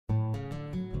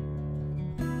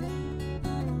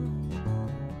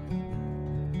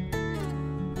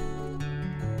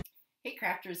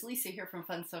crafters, Lisa here from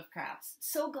Fun Stuff Crafts.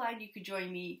 So glad you could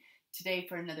join me today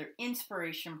for another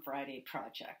Inspiration Friday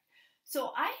project.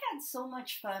 So I had so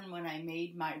much fun when I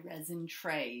made my resin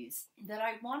trays that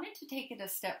I wanted to take it a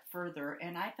step further,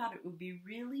 and I thought it would be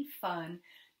really fun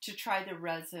to try the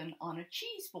resin on a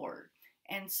cheese board.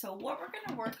 And so what we're going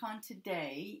to work on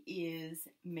today is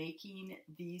making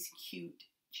these cute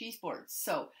cheese boards.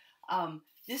 So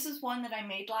this is one that I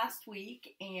made last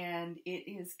week, and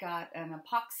it has got an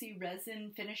epoxy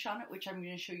resin finish on it, which I'm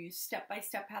going to show you step by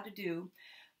step how to do.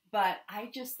 But I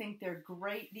just think they're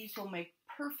great. These will make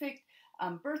perfect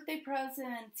birthday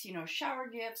presents, shower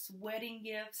gifts, wedding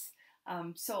gifts.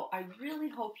 So I really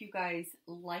hope you guys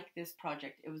like this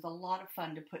project. It was a lot of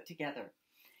fun to put together.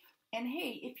 And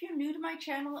hey, if you're new to my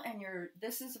channel and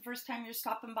this is the first time you're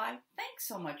stopping by, thanks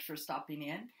so much for stopping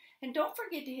in. And don't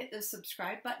forget to hit the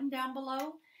subscribe button down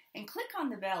below and click on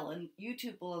the bell, and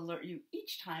YouTube will alert you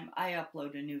each time I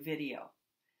upload a new video.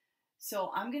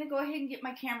 So I'm going to go ahead and get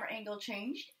my camera angle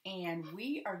changed, and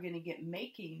we are going to get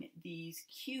making these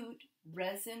cute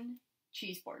resin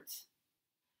cheese boards.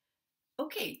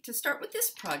 Okay, to start with this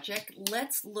project,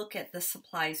 let's look at the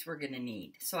supplies we're going to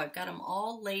need. So I've got them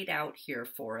all laid out here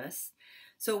for us.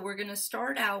 So we're going to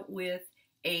start out with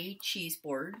a cheese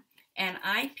board. And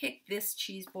I picked this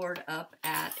cheese board up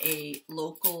at a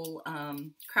local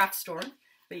craft store.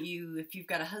 But if you've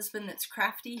got a husband that's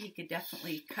crafty, he could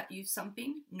definitely cut you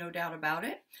something, no doubt about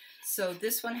it. So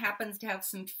this one happens to have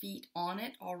some feet on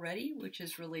it already, which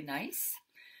is really nice.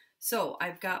 So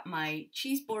I've got my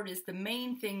cheese board is the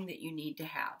main thing that you need to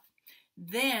have.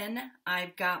 Then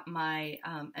I've got my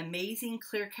amazing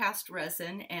clear cast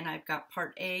resin, and I've got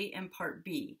part A and part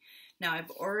B. Now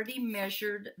I've already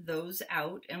measured those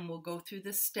out, and we'll go through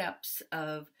the steps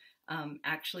of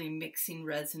actually mixing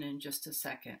resin in just a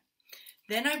second.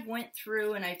 Then I went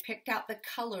through and I picked out the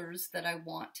colors that I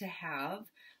want to have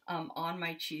on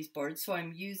my cheese board. So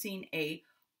I'm using a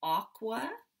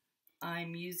aqua,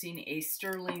 I'm using a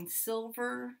sterling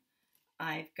silver,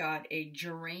 I've got a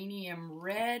geranium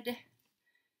red,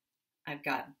 I've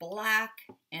got black,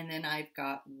 and then I've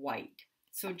got white.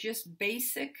 So just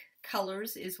basic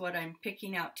colors is what I'm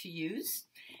picking out to use.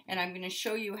 And I'm going to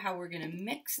show you how we're going to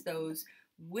mix those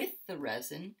with the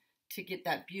resin to get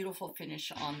that beautiful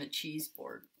finish on the cheese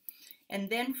board. And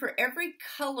then for every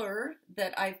color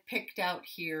that I've picked out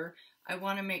here, I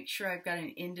want to make sure I've got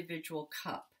an individual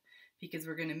cup, because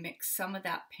we're going to mix some of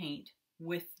that paint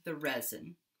with the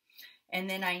resin. And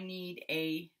then I need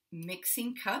a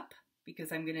mixing cup,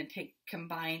 because I'm going to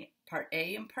combine part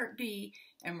A and part B,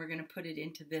 and we're going to put it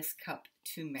into this cup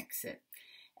to mix it.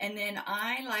 And then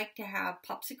I like to have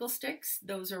popsicle sticks.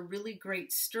 Those are really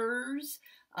great stirrers.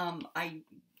 I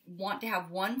want to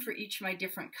have one for each of my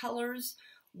different colors,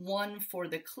 one for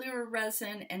the clearer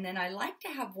resin, and then I like to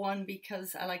have one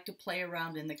because I like to play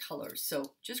around in the colors.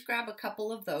 So just grab a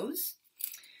couple of those.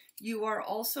 You are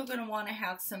also going to want to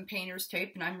have some painter's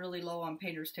tape, and I'm really low on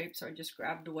painter's tape, so I just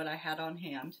grabbed what I had on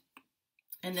hand.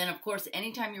 And then, of course,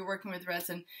 anytime you're working with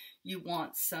resin, you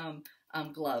want some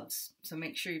gloves. So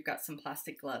make sure you've got some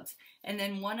plastic gloves. And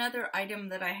then one other item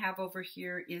that I have over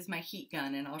here is my heat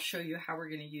gun, and I'll show you how we're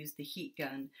going to use the heat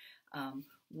gun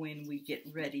when we get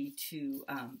ready to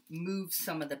move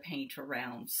some of the paint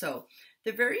around. So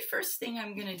the very first thing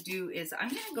I'm going to do is I'm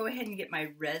going to go ahead and get my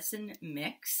resin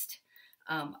mixed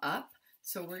up.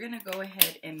 So we're going to go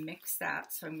ahead and mix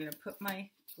that. So I'm going to put my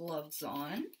gloves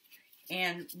on.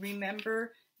 And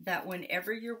remember that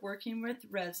whenever you're working with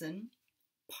resin,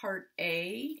 part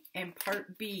A and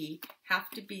part B have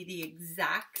to be the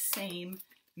exact same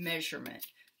measurement.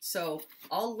 So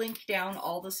I'll link down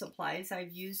all the supplies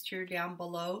I've used here down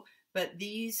below, but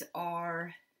these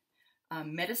are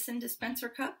medicine dispenser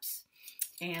cups.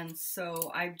 And so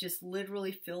I've just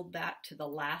literally filled that to the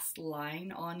last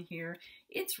line on here.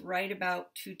 It's right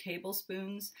about 2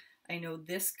 tablespoons. I know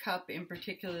this cup in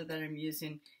particular that I'm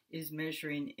using is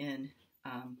measuring in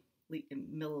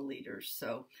milliliters,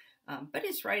 so but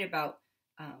it's right about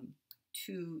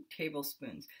 2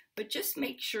 tablespoons. But just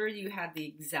make sure you have the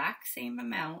exact same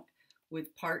amount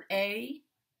with part A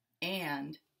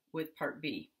and with part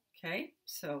B. Okay,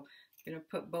 so I'm going to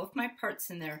put both my parts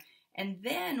in there, and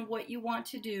then what you want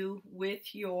to do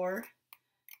with your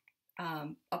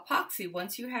epoxy,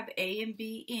 once you have A and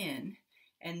B in,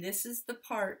 and this is the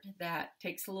part that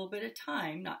takes a little bit of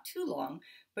time, not too long,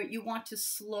 but you want to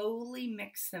slowly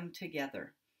mix them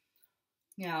together.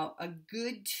 Now, a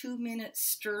good 2-minute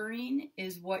stirring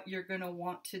is what you're going to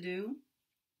want to do.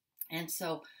 And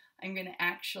so I'm going to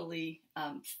actually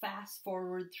fast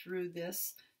forward through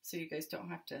this so you guys don't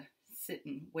have to sit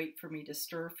and wait for me to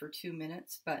stir for 2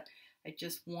 minutes, but I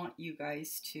just want you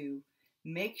guys to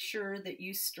Make sure that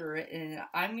you stir it, and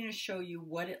I'm going to show you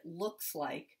what it looks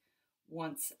like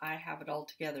once I have it all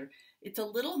together. It's a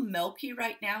little milky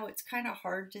right now. It's kind of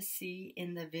hard to see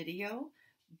in the video,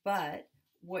 but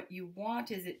what you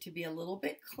want is it to be a little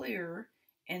bit clearer,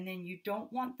 and then you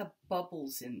don't want the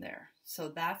bubbles in there. So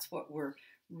that's what we're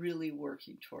really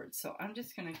working towards. So I'm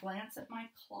just going to glance at my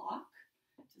clock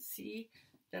to see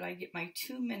that I get my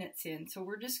 2 minutes in. So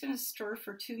we're just going to stir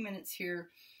for 2 minutes here.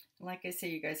 Like I say,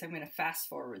 you guys, I'm going to fast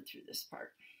forward through this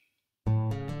part.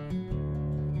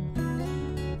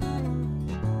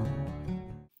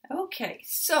 Okay,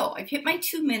 so I've hit my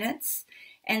 2 minutes.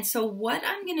 And so what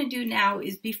I'm going to do now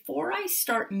is, before I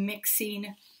start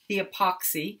mixing the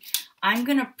epoxy, I'm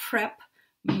going to prep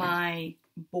my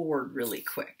board really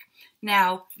quick.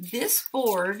 Now, this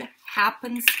board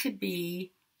happens to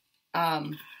be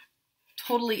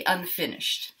totally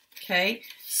unfinished. Okay,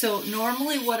 so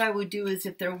normally what I would do is,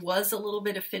 if there was a little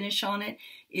bit of finish on it,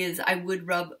 is I would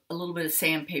rub a little bit of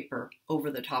sandpaper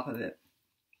over the top of it.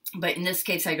 But in this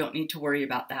case, I don't need to worry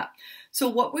about that. So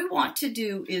what we want to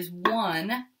do is,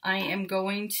 one, I am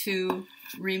going to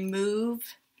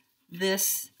remove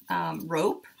this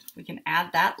rope. We can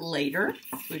add that later.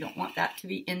 We don't want that to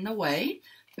be in the way.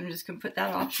 So I'm just going to put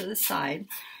that off to the side.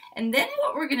 And then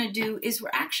what we're going to do is, we're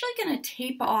actually going to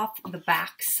tape off the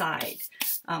back side.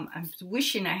 I'm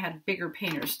wishing I had bigger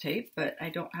painter's tape, but I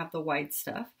don't have the wide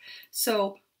stuff.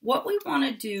 So what we want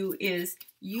to do is,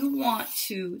 you want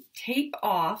to tape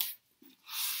off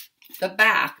the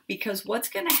back, because what's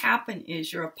going to happen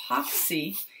is your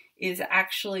epoxy is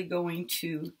actually going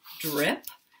to drip,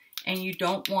 and you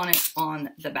don't want it on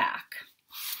the back.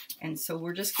 And so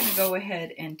we're just going to go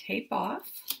ahead and tape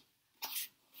off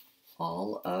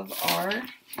all of our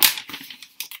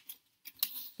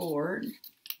board.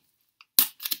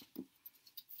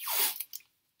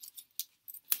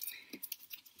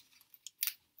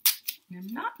 I'm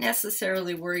not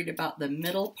necessarily worried about the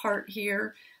middle part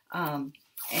here,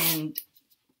 and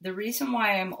the reason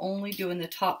why I'm only doing the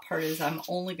top part is, I'm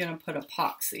only going to put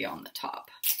epoxy on the top,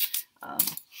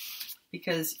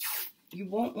 because you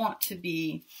won't want to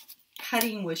be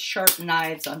cutting with sharp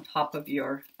knives on top of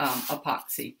your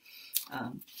epoxy.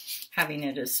 Having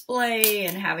a display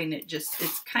and having it just,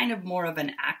 it's kind of more of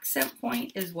an accent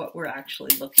point is what we're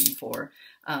actually looking for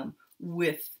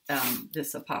with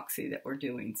this epoxy that we're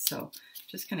doing. So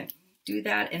just going to do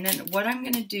that. And then what I'm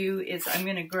going to do is, I'm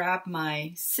going to grab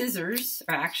my scissors,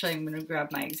 or actually I'm going to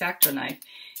grab my X-Acto knife,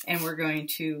 and we're going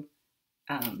to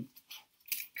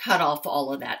cut off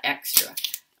all of that extra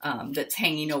that's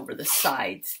hanging over the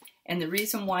sides. And the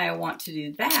reason why I want to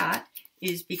do that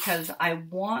is because I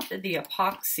want the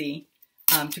epoxy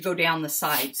to go down the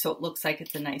side, so it looks like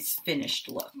it's a nice finished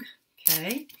look.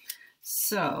 Okay,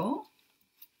 so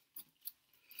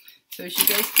as you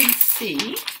guys can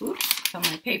see, oops, on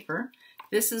my paper,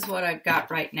 this is what I've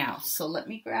got right now. So let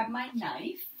me grab my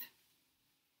knife.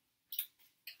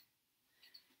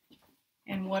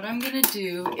 And what I'm going to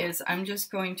do is, I'm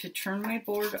just going to turn my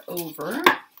board over,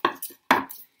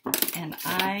 and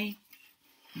I'm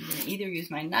going to either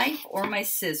use my knife or my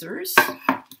scissors,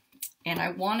 and I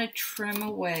want to trim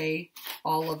away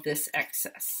all of this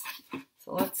excess.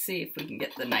 So let's see if we can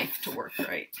get the knife to work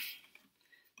right.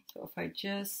 So if I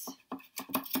just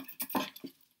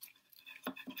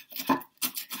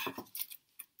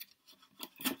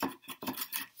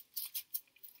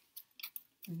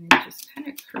and then just kind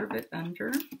of curve it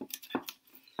under.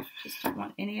 Just don't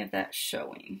want any of that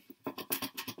showing.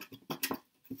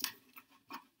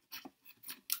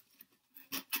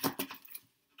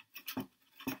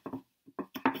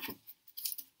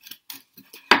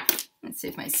 Let's see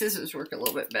if my scissors work a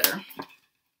little bit better.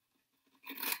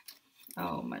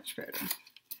 Oh, much better.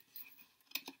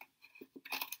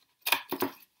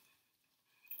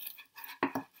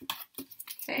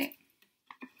 Okay.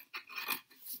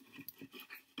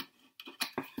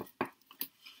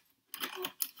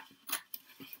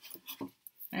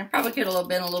 And I probably could have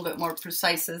been a little bit more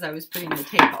precise as I was putting the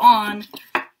tape on,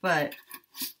 but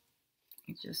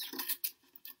it just...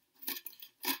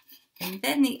 And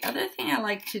then the other thing I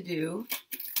like to do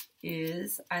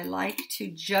is, I like to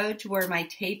judge where my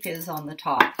tape is on the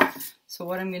top. So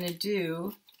what I'm going to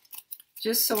do,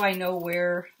 just so I know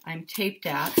where I'm taped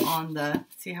at on the,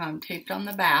 see how I'm taped on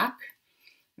the back,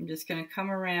 I'm just going to come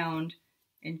around,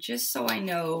 and just so I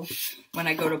know when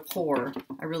I go to pour,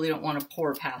 I really don't want to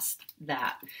pour past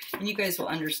that. And you guys will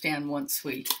understand once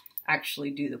we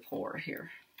actually do the pour here.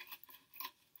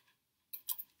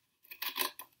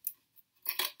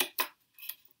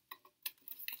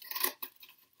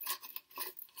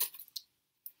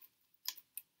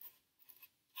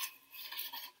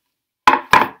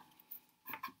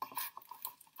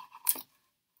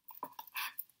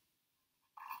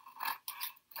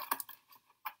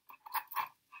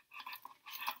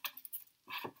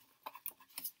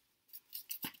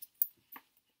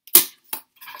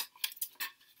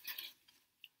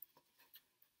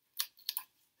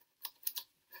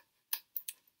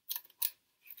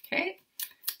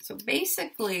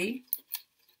 basically,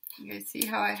 you guys see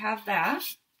how I have that?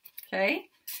 Okay,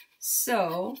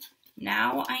 so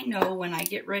now I know when I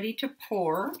get ready to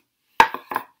pour,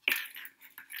 I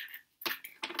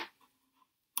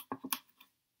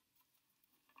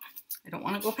don't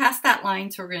want to go past that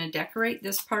line, so we're going to decorate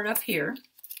this part up here.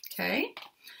 Okay,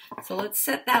 so let's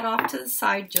set that off to the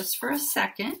side just for a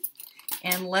second,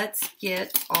 and let's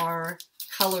get our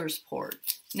colors poured.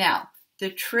 Now, the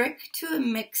trick to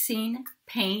mixing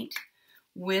paint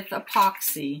with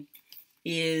epoxy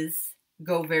is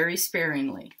go very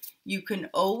sparingly. You can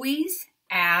always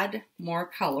add more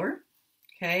color,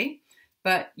 okay?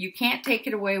 But you can't take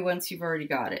it away once you've already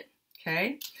got it,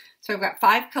 okay? So I've got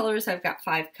 5 colors, I've got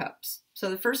 5 cups. So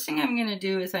the first thing I'm gonna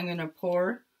do is I'm gonna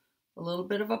pour a little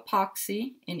bit of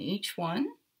epoxy in each one.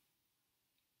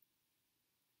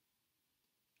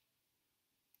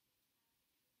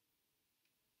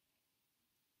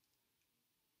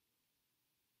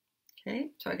 Okay,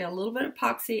 so I got a little bit of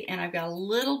epoxy and I've got a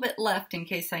little bit left in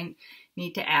case I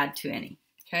need to add to any.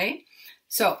 Okay,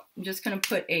 so I'm just going to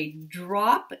put a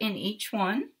drop in each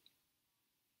one.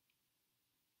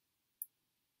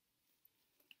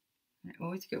 I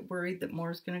always get worried that more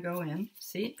is going to go in.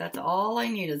 See, that's all I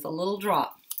need is a little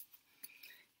drop.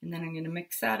 And then I'm going to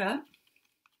mix that up.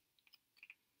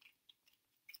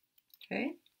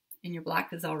 Okay, and your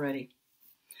black is all ready.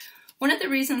 One of the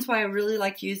reasons why I really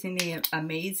like using the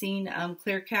Amazing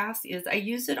Clear Cast is I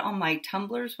use it on my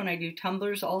tumblers when I do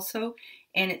tumblers also,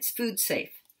 and it's food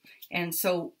safe. And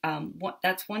so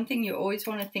that's one thing you always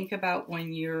want to think about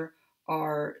when you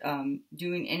are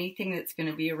doing anything that's going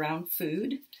to be around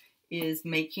food, is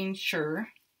making sure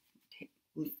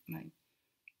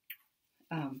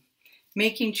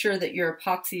that your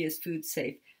epoxy is food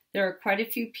safe. There are quite a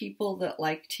few people that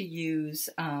like to use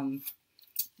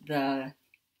the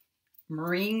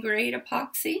marine grade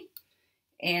epoxy,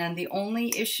 and the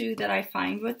only issue that I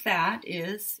find with that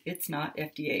is it's not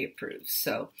FDA approved.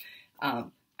 So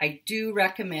I do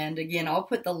recommend, again, I'll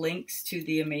put the links to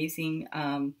the Amazing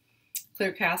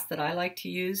Clear Cast that I like to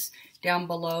use down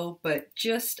below, but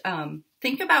just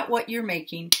think about what you're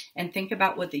making and think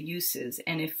about what the use is.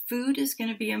 And if food is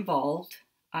going to be involved,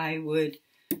 I would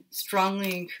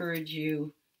strongly encourage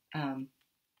you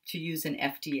to use an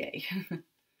FDA.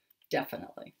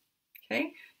 Definitely.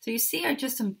 Okay, so you see I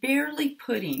just am barely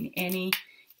putting any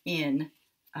in.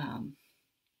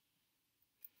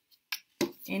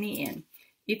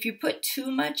 If you put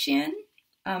too much in,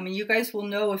 and you guys will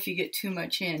know if you get too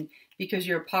much in because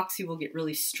your epoxy will get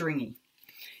really stringy.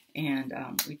 And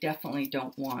we definitely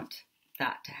don't want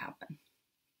that to happen.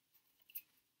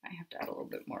 I have to add a little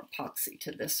bit more epoxy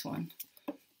to this one.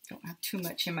 Don't have too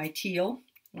much in my teal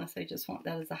unless I just want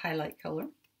that as a highlight color.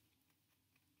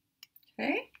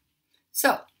 Okay.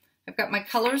 So, I've got my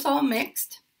colors all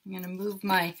mixed. I'm going to move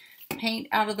my paint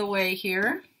out of the way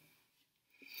here.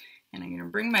 And I'm going to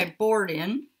bring my board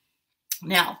in.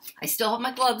 Now, I still have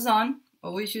my gloves on.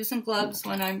 Always using gloves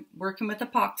when I'm working with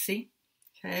epoxy.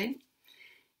 Okay.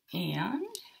 And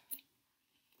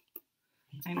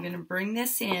I'm going to bring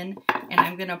this in and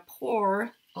I'm going to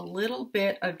pour a little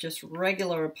bit of just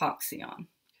regular epoxy on.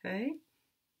 Okay.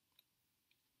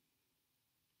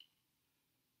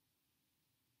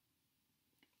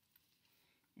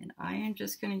 And I am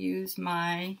just going to use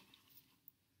my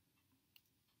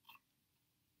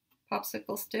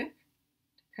popsicle stick to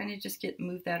kind of just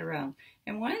move that around.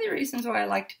 And one of the reasons why I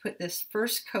like to put this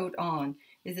first coat on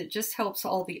is it just helps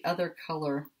all the other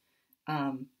color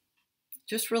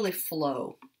just really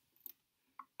flow.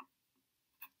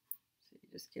 So you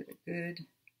just get a good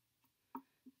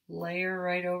layer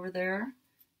right over there.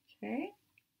 Okay.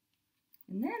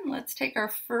 And then let's take our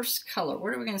first color.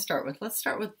 What are we going to start with? Let's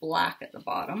start with black at the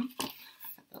bottom. Got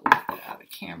that a little bit out of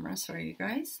camera, sorry you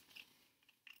guys.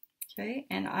 Okay,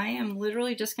 and I am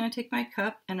literally just going to take my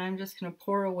cup and I'm just going to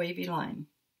pour a wavy line.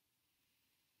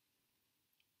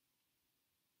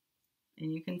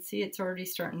 And you can see it's already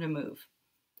starting to move.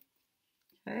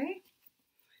 Okay,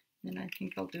 then I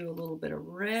think I'll do a little bit of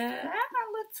red.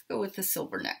 Let's go with the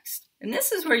silver next. And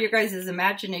this is where your guys'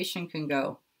 imagination can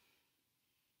go.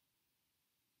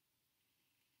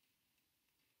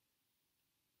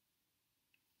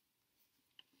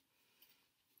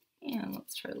 And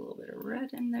let's try a little bit of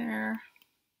red in there.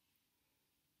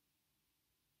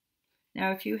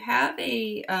 Now, if you have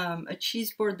a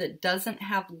cheese board that doesn't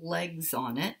have legs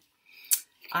on it,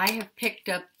 I have picked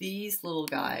up these little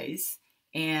guys,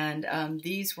 and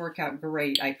these work out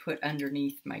great. I put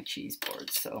underneath my cheese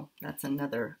board, so that's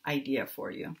another idea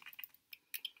for you.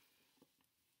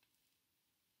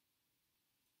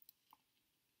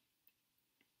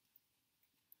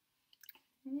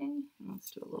 Okay,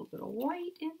 let's do a little bit of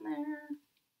white in there.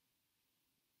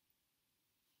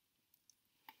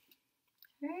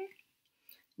 Okay,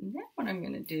 and then what I'm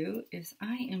going to do is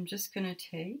I am just going to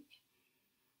take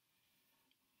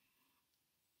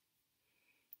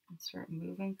and start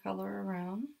moving color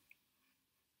around.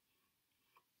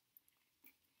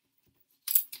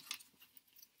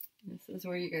 This is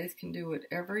where you guys can do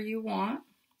whatever you want.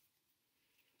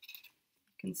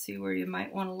 You can see where you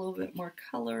might want a little bit more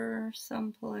color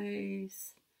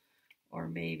someplace, or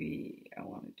maybe I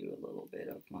want to do a little bit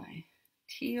of my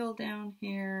teal down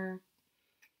here.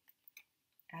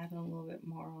 Add a little bit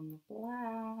more on the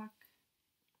black.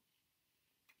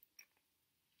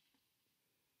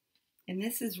 And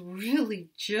this is really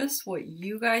just what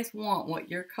you guys want, what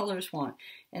your colors want.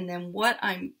 And then what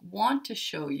I want to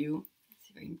show you, let's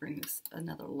see if I can bring this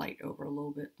another light over a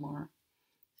little bit more,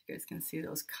 so you guys can see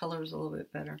those colors a little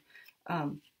bit better.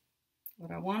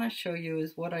 What I want to show you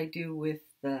is what I do with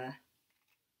the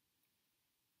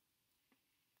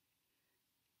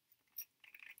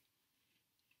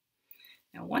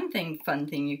Now, one fun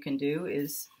thing you can do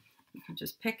is you can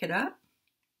just pick it up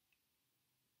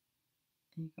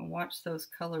and you can watch those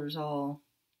colors all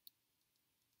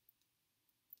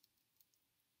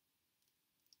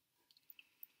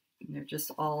and they're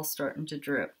just all starting to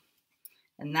drip.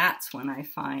 And that's when I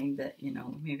find that, you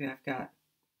know, maybe I've got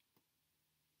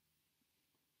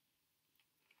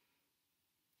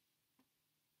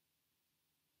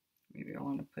maybe I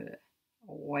want to put a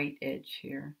white edge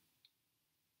here.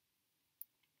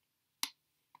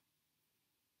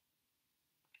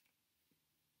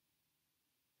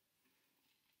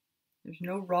 There's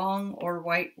no wrong or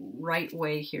right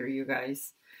way here, you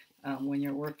guys, when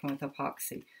you're working with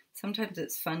epoxy. Sometimes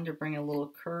it's fun to bring a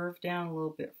little curve down a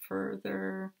little bit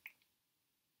further.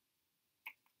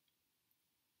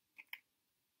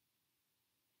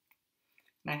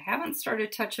 And I haven't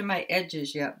started touching my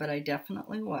edges yet, but I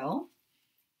definitely will.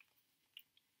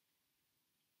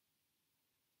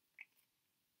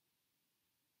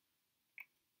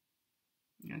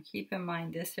 Now keep in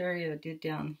mind this area I did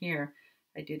down here,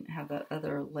 I didn't have that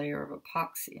other layer of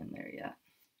epoxy in there yet.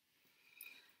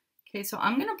 Okay, so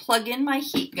I'm going to plug in my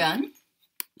heat gun,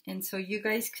 and so you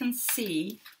guys can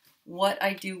see what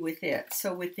I do with it.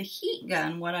 So with the heat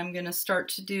gun, what I'm going to start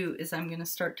to do is I'm going to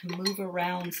start to move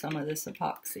around some of this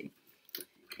epoxy.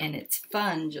 And it's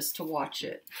fun just to watch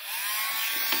it.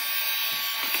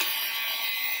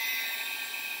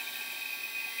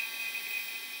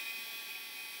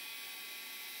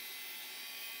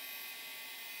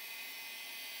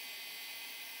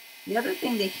 The other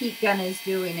thing the heat gun is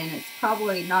doing, and it's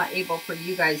probably not able for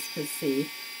you guys to see,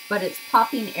 but it's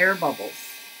popping air bubbles.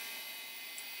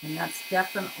 And that's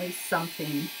definitely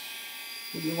something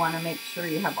that you want to make sure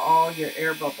you have all your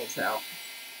air bubbles out.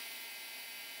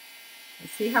 And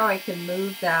see how I can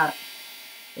move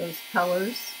those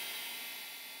colors?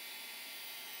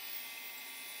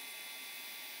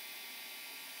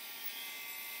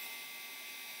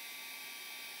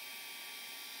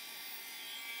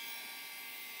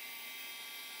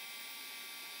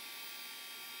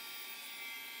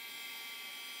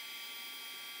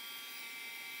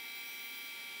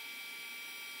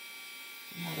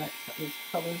 Those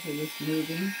colors are just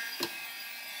moving.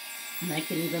 And I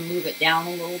can even move it down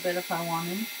a little bit if I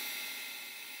wanted.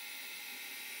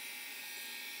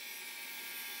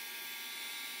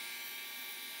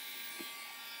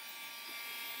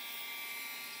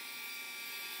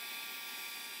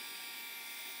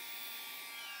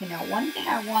 Okay, now one thing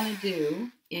I want to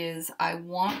do is I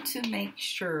want to make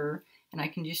sure, and I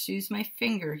can just use my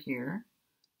finger here,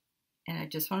 and I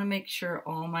just want to make sure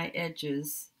all my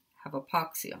edges have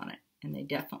epoxy on it, and they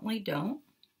definitely don't.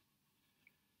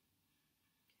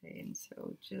 Okay, and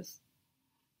so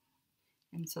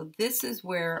this is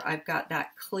where I've got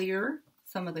that clear,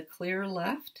 some of the clear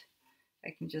left. I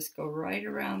can just go right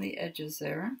around the edges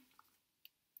there.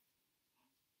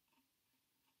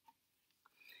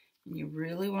 And you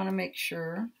really want to make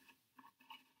sure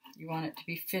you want it to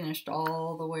be finished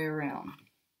all the way around.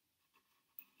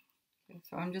 Okay,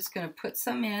 so I'm just going to put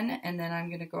some in, and then I'm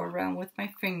going to go around with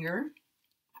my finger.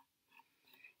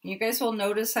 You guys will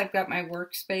notice I've got my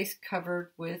workspace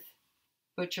covered with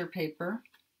butcher paper.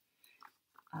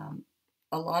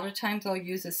 A lot of times I'll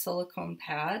use a silicone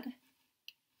pad,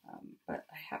 but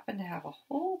I happen to have a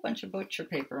whole bunch of butcher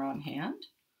paper on hand,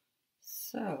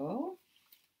 so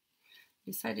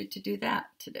I decided to do that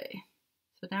today.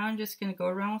 So now I'm just going to go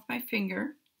around with my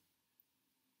finger.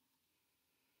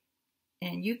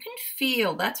 And you can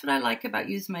feel, that's what I like about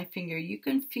using my finger, you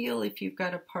can feel if you've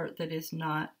got a part that is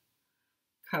not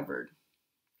covered.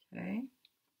 Okay.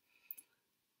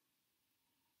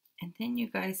 And then you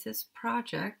guys, this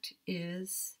project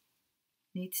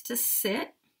needs to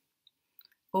sit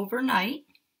overnight.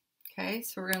 Okay,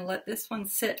 so we're going to let this one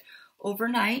sit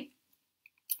overnight.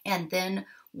 And then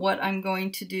what I'm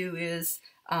going to do is,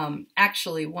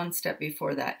 actually one step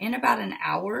before that, in about an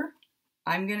hour,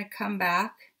 I'm going to come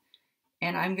back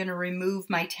and I'm going to remove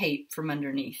my tape from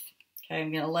underneath. Okay,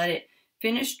 I'm going to let it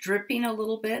finish dripping a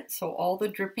little bit so all the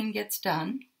dripping gets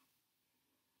done.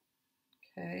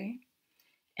 Okay,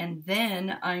 and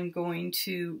then I'm going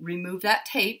to remove that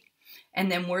tape, and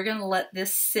then we're going to let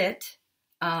this sit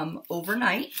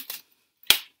overnight.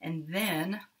 And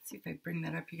then, let's see if I bring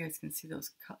that up, you guys can see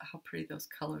those, how pretty those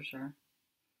colors are.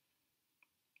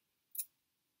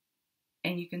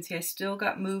 And you can see I still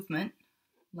got movement,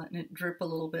 letting it drip a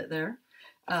little bit there.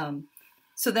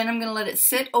 So then I'm going to let it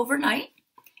sit overnight.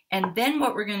 And then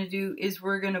what we're going to do is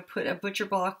we're going to put a butcher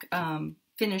block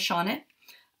finish on it,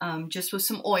 just with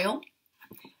some oil.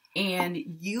 And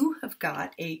you have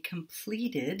got a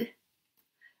completed,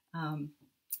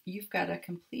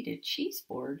 cheese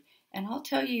board. And I'll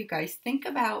tell you guys, think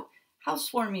about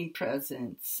housewarming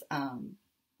presents,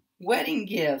 wedding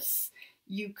gifts.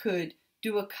 You could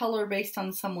do a color based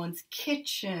on someone's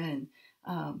kitchen.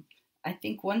 I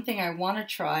think one thing I want to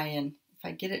try, and if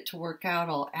I get it to work out,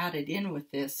 I'll add it in with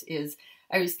this, is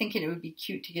I was thinking it would be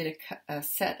cute to get a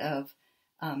set of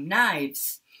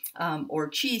knives or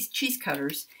cheese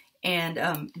cutters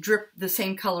and drip the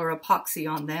same color epoxy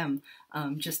on them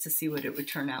just to see what it would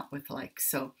turn out with like.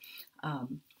 So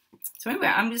anyway,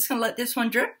 I'm just going to let this one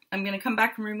drip. I'm going to come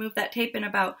back and remove that tape in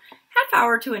about half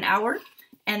hour to an hour.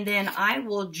 And then I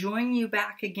will join you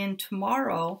back again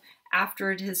tomorrow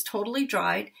after it has totally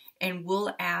dried, and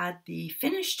we'll add the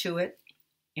finish to it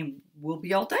and we'll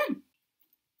be all done.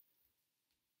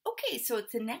 Okay, so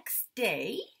it's the next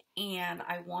day and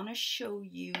I want to show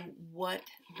you what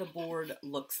the board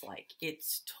looks like.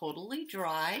 It's totally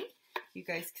dry. You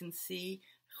guys can see,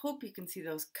 hope you can see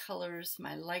those colors.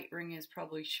 My light ring is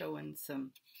probably showing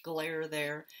some glare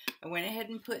there. I went ahead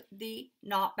and put the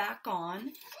knot back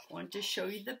on. I wanted to show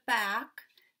you the back.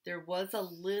 There was a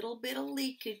little bit of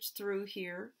leakage through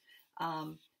here.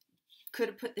 Could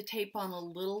have put the tape on a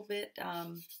little bit,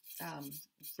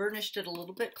 burnished it a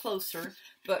little bit closer,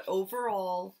 but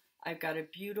overall I've got a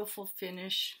beautiful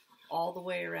finish all the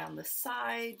way around the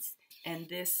sides, and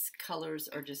this colors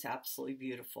are just absolutely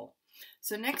beautiful.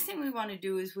 So next thing we want to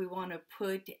do is we want to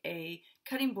put a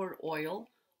cutting board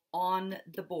oil on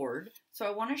the board. So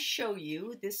I want to show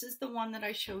you, this is the one that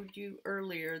I showed you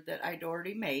earlier that I'd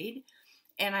already made,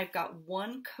 and I've got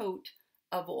one coat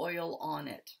of oil on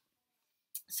it.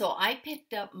 So I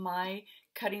picked up my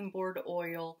cutting board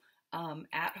oil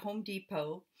at Home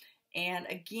Depot, and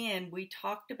again we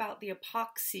talked about the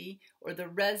epoxy or the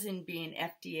resin being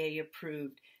FDA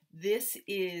approved. This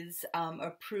is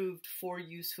approved for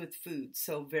use with food,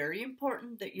 so very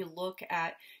important that you look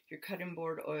at your cutting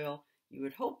board oil. You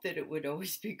would hope that it would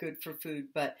always be good for food,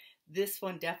 but this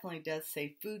one definitely does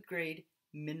say food grade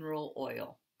mineral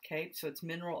oil. Okay, so it's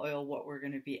mineral oil what we're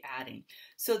going to be adding.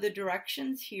 So the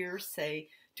directions here say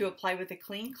to apply with a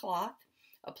clean cloth,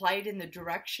 apply it in the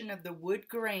direction of the wood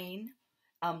grain,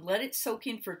 let it soak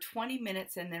in for 20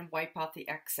 minutes and then wipe off the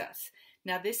excess.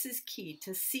 Now this is key.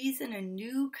 To season a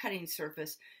new cutting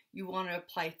surface, you want to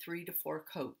apply 3 to 4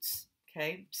 coats.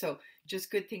 Okay, so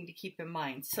just good thing to keep in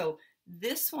mind. So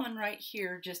this one right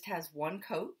here just has one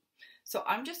coat. So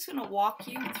I'm just going to walk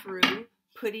you through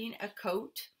putting a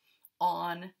coat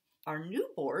on our new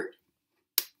board.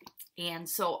 And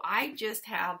so I just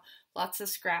have lots of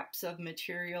scraps of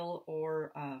material,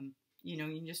 or you know,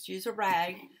 you can just use a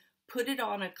rag, put it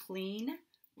on a clean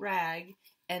rag,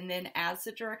 and then as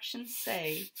the directions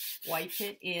say, wipe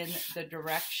it in the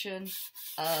direction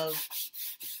of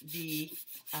the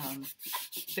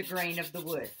grain of the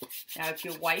wood. Now if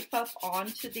you wipe up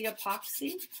onto the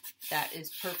epoxy, that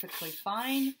is perfectly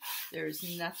fine.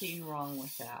 There's nothing wrong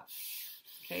with that.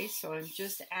 Okay, so I'm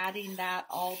just adding that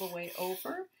all the way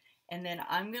over, and then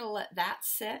I'm going to let that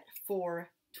sit for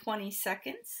 20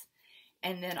 seconds,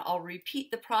 and then I'll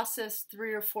repeat the process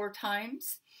 3 or 4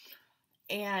 times.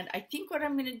 And I think what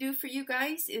I'm going to do for you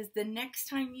guys is the next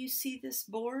time you see this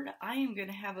board, I am going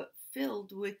to have it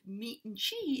filled with meat and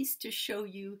cheese to show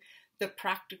you the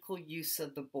practical use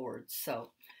of the board.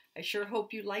 So I sure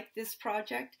hope you like this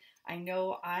project. I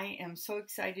know I am so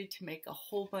excited to make a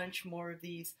whole bunch more of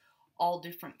these, all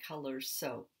different colors.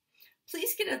 So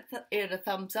please give it a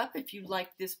thumbs up if you like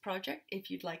this project. If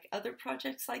you'd like other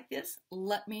projects like this,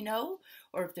 let me know.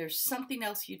 Or if there's something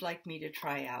else you'd like me to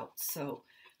try out. So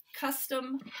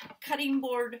custom cutting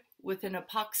board with an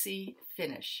epoxy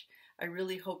finish. I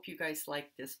really hope you guys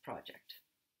like this project.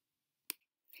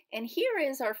 And here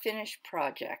is our finished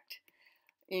project.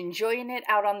 Enjoying it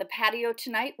out on the patio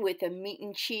tonight with a meat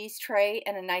and cheese tray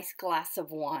and a nice glass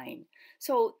of wine.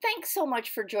 So thanks so much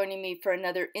for joining me for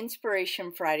another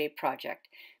Inspiration Friday project.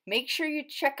 Make sure you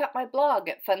check out my blog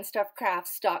at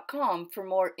funstuffcrafts.com for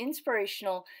more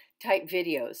inspirational type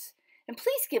videos. And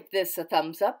please give this a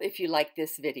thumbs up if you like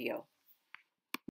this video.